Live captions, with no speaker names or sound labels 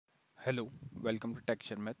Hello, welcome to Tech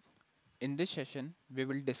Sharmit. In this session, we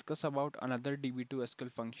will discuss about another DB2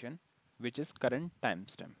 SQL function, which is current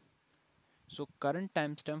timestamp. So current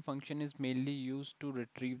timestamp function is mainly used to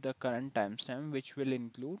retrieve the current timestamp, which will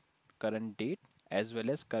include current date as well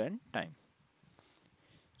as current time.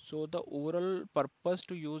 So the overall purpose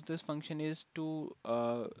to use this function is to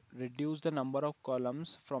reduce the number of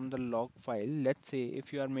columns from the log file. Let's say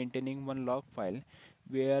if you are maintaining one log file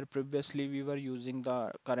where previously we were using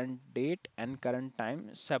the current date and current time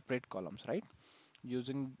separate columns, right?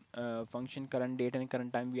 Using function current date and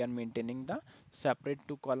current time, we are maintaining the separate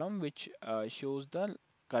two column which shows the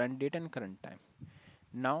current date and current time.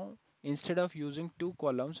 Now instead of using two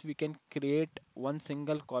columns, we can create one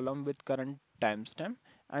single column with current timestamp,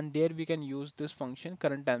 and there we can use this function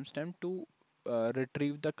current timestamp to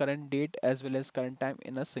retrieve the current date as well as current time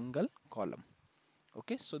in a single column.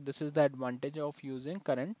 Okay, so this is the advantage of using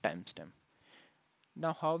current timestamp.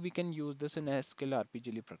 Now how we can use this in a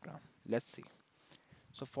SQLRPGLE program? Let's see.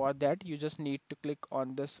 So for that you just need to click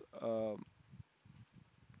on this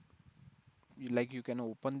you can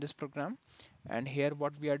open this program, and here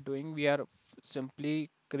what we are doing, we are simply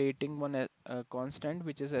creating one constant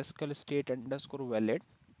which is SQL state underscore valid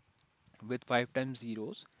with 5 times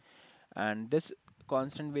zeros, and this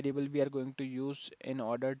constant variable we are going to use in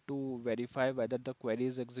order to verify whether the query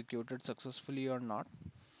is executed successfully or not.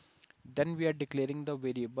 Then we are declaring the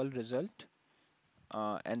variable result,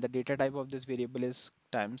 and the data type of this variable is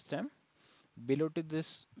timestamp. Below to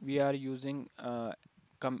this we are using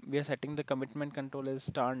we are setting the commitment control as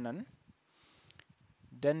star none.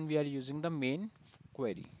 Then we are using the main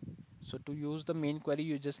query. So to use the main query,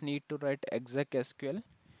 you just need to write exec SQL,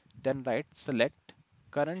 then write select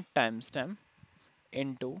current timestamp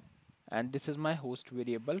into, and this is my host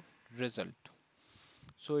variable result.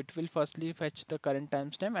 So it will firstly fetch the current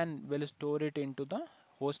timestamp and will store it into the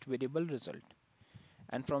host variable result.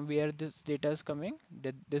 And from where this data is coming,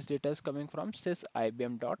 this data is coming from sys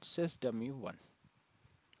ibm.sysdummy1.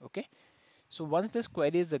 Okay. So once this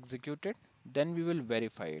query is executed, then we will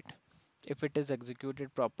verify it if it is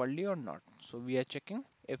executed properly or not. So we are checking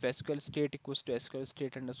if SQL state equals to SQL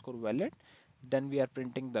state underscore valid, then we are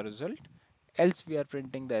printing the result. Else we are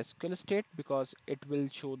printing the SQL state because it will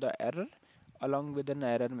show the error along with an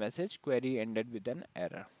error message, query ended with an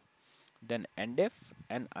error. Then endif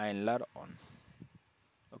and INLR on.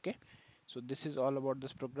 Okay. So this is all about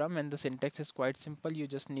this program, and the syntax is quite simple. You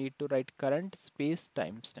just need to write current space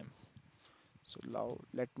timestamp. So now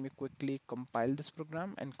let me quickly compile this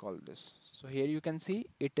program and call this. So here you can see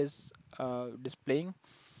it is displaying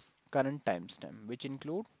current timestamp, which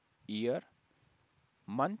include year,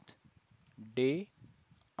 month, day,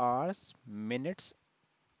 hours, minutes,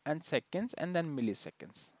 and seconds, and then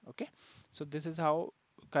milliseconds. Okay, so this is how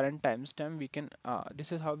current timestamp we can.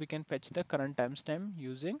 This is how we can fetch the current timestamp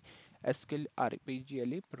using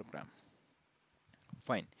SQLRPGLE program.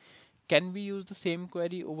 Fine. Can we use the same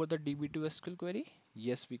query over the DB2 SQL query?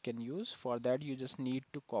 Yes, we can use. For that, you just need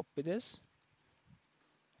to copy this,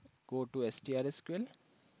 go to SQL,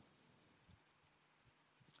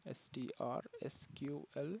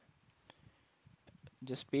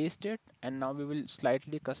 just paste it, and now we will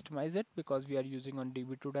slightly customize it because we are using on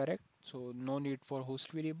DB2 direct, so no need for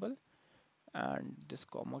host variable, and this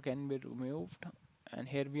comma can be removed. And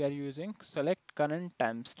here we are using select current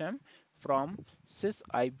timestamp from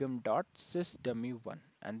sysibm.sysdummy1,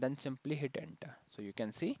 and then simply hit enter. So you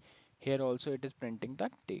can see here also it is printing the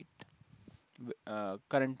date,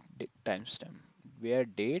 current timestamp where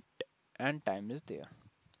date and time is there.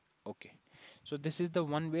 Okay, so this is the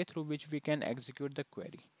one way through which we can execute the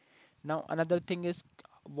query. Now another thing is,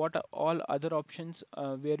 what are all other options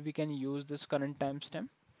where we can use this current timestamp?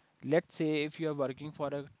 Let's say if you are working for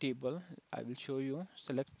a table, I will show you.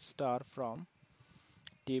 Select star from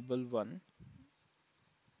table 1,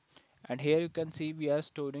 and here you can see we are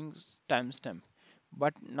storing timestamp,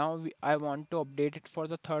 but now I want to update it for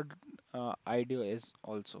the third ID is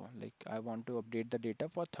also, like I want to update the data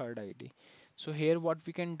for third ID. So here what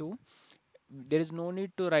we can do, there is no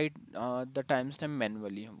need to write the timestamp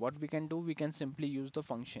manually. What we can do, we can simply use the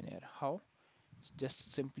function here. How?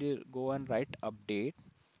 Just simply go and write update,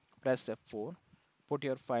 press F4, put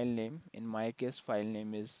your file name. In my case, file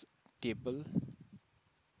name is table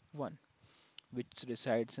 1, which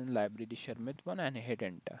resides in library Sharmit 1, and hit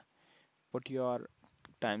enter. Put your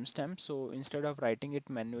timestamp. So instead of writing it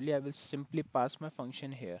manually, I will simply pass my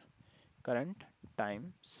function here, current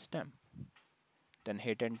timestamp. Then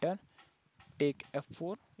hit enter. Take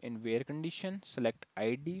F4 in where condition, select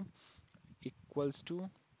ID equals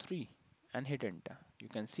to 3 and hit enter. You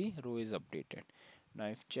can see row is updated. Now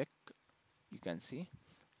if check, you can see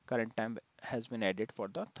current time has been added for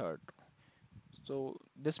the third row. So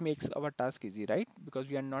this makes our task easy, right? Because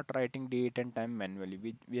we are not writing date and time manually.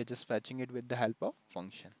 We are just fetching it with the help of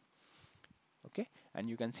function. Okay, and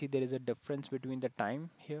you can see there is a difference between the time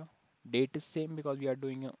here. Date is same because we are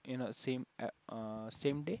doing in a same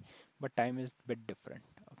day, but time is bit different.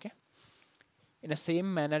 Okay, in the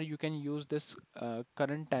same manner you can use this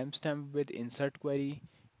current timestamp with insert query,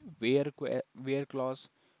 where clause.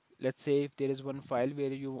 Let's say if there is one file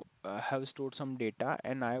where you have stored some data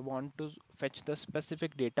and I want to fetch the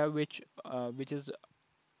specific data which is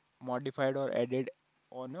modified or added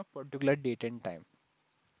on a particular date and time.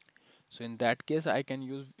 So in that case, I can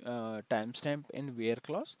use timestamp in where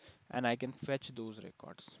clause and I can fetch those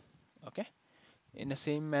records. Okay. In the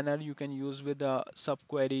same manner, you can use with the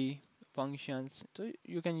subquery functions. So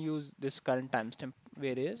you can use this current timestamp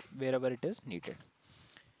wherever it is needed.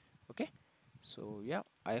 Okay. So yeah,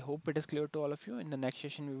 I hope it is clear to all of you. In the next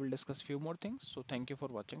session, we will discuss few more things. So thank you for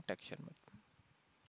watching Tech Sharmit.